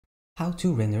how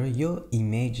to render your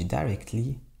image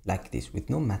directly like this with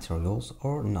no materials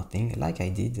or nothing, like I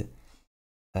did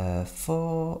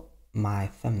for my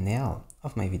thumbnail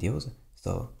of my videos.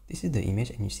 So this is the image,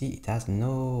 and you see it has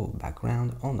no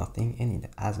background or nothing, and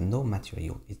it has no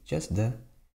material. It's just the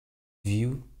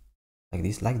view like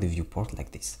this, like the viewport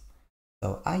like this.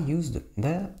 So I used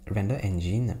the render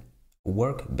engine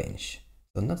Workbench.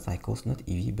 So not Cycles, not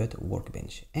Eevee, but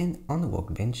Workbench. And on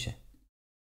Workbench, it's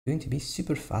going to be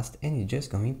super fast, and you're just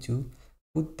going to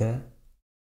put the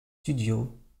studio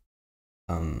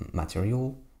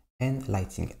material and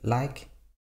lighting, like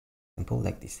simple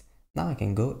like this. Now I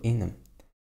can go in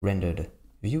rendered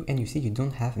view, and you see you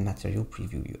don't have material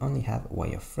preview. You only have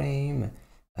wireframe,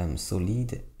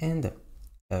 solid, and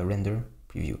render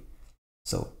preview.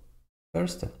 So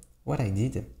first, what I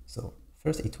did, so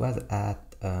first it was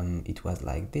at it was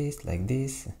like this,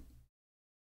 it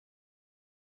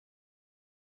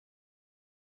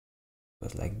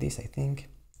was like this, I think.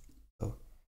 So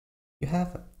you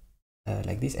have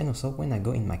like this, and also when I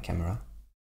go in my camera,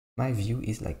 my view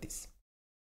is like this.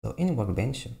 So in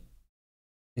Workbench,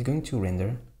 it's going to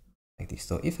render like this.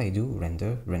 So if I do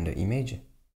render image,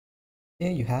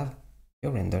 here you have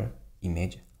your render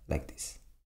image like this.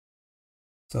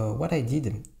 So what I did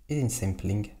is in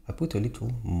sampling, I put a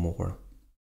little more,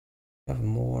 have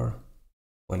more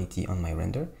quality on my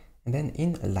render, and then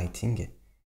in lighting,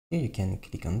 here you can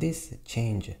click on this,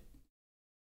 change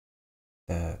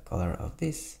the color of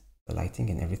this, the lighting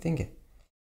and everything.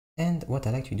 And what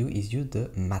I like to do is use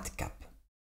the matte cap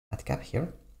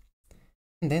here,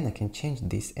 and then I can change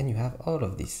this, and you have all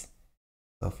of this.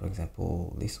 So for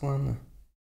example, this one,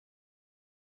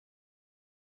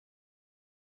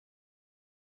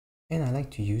 and I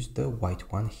like to use the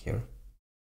white one here.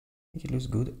 I think it looks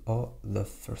good, or the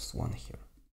first one here,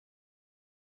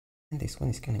 and this one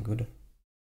is kind of good.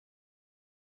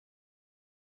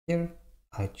 Here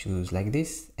I choose like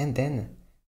this, and then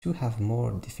to have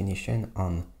more definition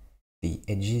on the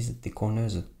edges, the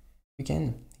corners, you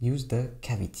can use the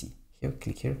cavity. Here,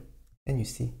 click here, then you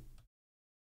see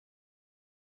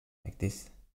like this,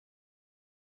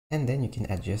 and then you can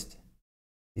adjust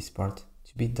this part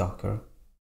to be darker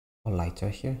or lighter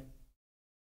here,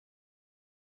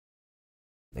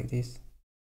 like this.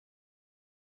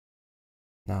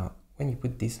 Now when you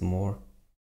put this more,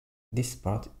 this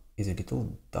part is a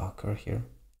little darker here.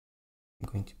 I'm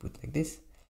going to put like this,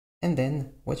 and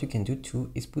then what you can do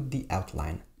too is put the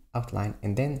outline,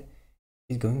 and then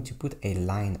it's going to put a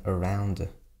line around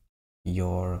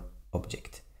your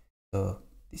object. So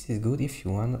this is good if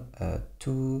you want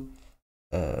to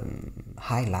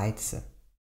highlight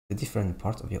the different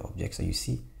parts of your object. So you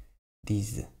see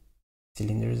these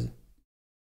cylinders,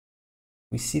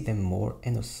 we see them more,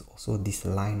 and also this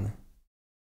line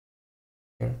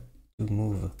here to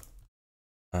move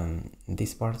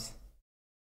this part.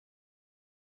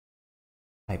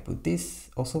 I put this.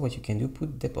 Also what you can do,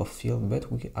 put depth of field,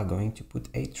 but we are going to put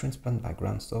a transparent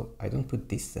background, so I don't put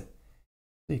this. So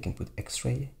you can put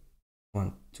X-ray,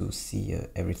 want to see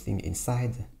everything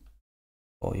inside,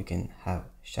 or you can have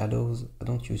shadows. I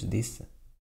don't use this,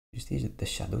 use the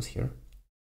shadows here,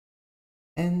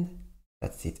 and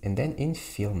that's it. And then in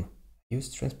film,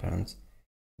 use transparent,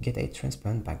 get a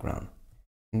transparent background.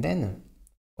 And then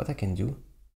what I can do,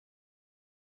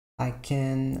 I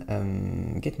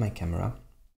can get my camera,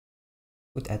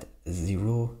 put at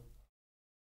 0,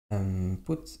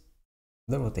 put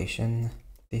the rotation,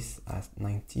 this at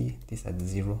 90, this at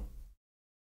 0,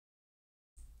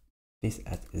 this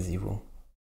at 0,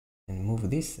 and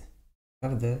move this,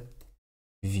 have the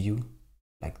view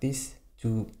like this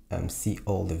to see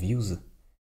all the views.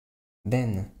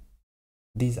 Then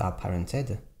these are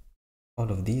parented,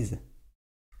 all of these.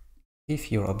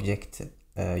 If your object,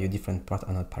 your different part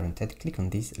are not parented, click on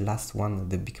this last one,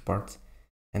 the big part,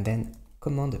 and then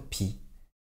Command P,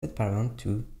 set parent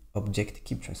to object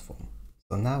keep transform.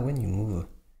 So now when you move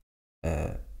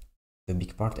the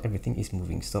big part, everything is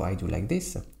moving. So I do like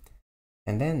this,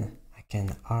 and then I can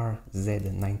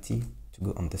RZ90 to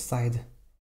go on the side.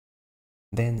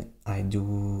 Then I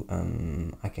do,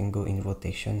 I can go in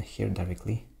rotation here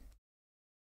directly.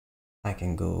 I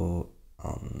can go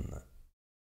on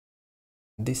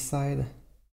this side,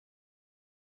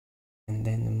 and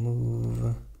then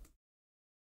move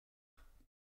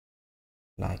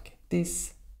like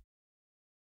this.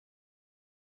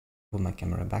 Pull my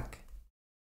camera back,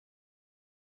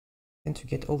 and to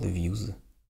get all the views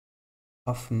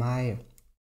of my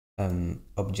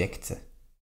object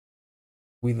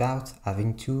without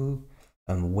having to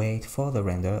wait for the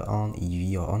render on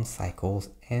Eevee or on Cycles.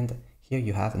 And here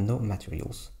you have no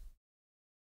materials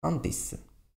on this.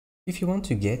 If you want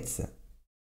to get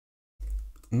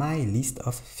my list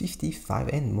of 55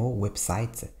 and more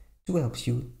websites to help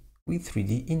you with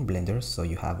 3D in Blender, so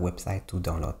you have website to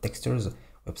download textures,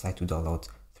 website to download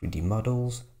 3D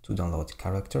models, to download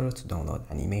characters, to download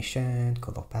animation,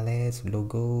 color palettes,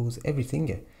 logos,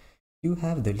 everything, you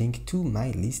have the link to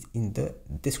my list in the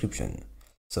description.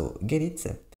 So get it,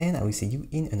 and I will see you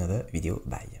in another video.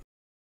 Bye.